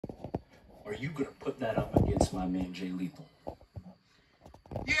are you going to put that up against my man, Jay Lethal?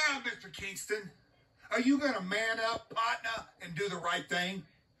 Yeah, Mr. Kingston. Are you going to man up, partner, and do the right thing?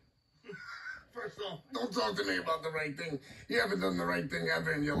 First off, don't talk to me about the right thing. You haven't done the right thing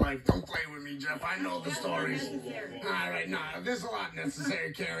ever in your life. Don't play with me, Jeff. I know the stories. All right, nah, there's a lot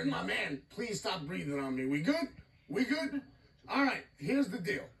necessary, Karen. My man, please stop breathing on me. We good? We good? All right, here's the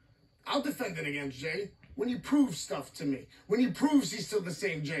deal. I'll defend it against Jay when he proves stuff to me. When he proves he's still the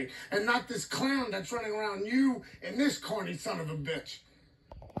same Jay and not this clown that's running around you and this corny son of a bitch.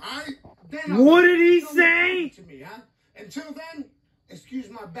 All right? Then what did he say? To me, huh? Until then, excuse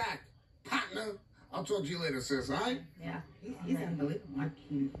my back. Partner, I'll talk to you later, sis, all right? Yeah, he's unbelievable.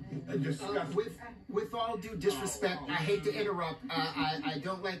 With all due disrespect, I hate to interrupt. I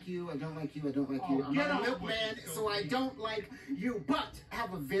don't like you. I don't like you. I don't like you. I'm not a milkman, so I don't like you. But I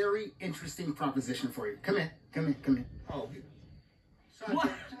have a very interesting proposition for you. Come in. Come in. Come in. Oh,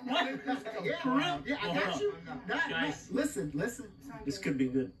 What? Yeah, for real? Yeah, I got you. Guys. Listen. This could be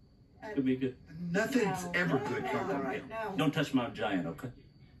good. Could be good. Nothing's ever good from the real. Don't touch my giant, okay?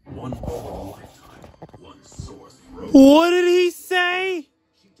 One for a lifetime, one sore throat. What did he say?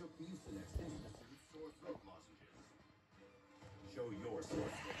 She took Mucinex sore throat lozenges. Show your sore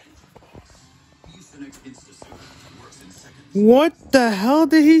throat. Mucinex Instasuit works in seconds. What the hell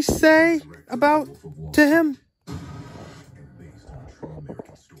did he say about to him? And based on a true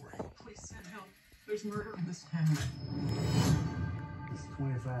American story. Please send help. There's murder in this town. It's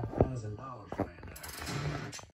 $25,000 for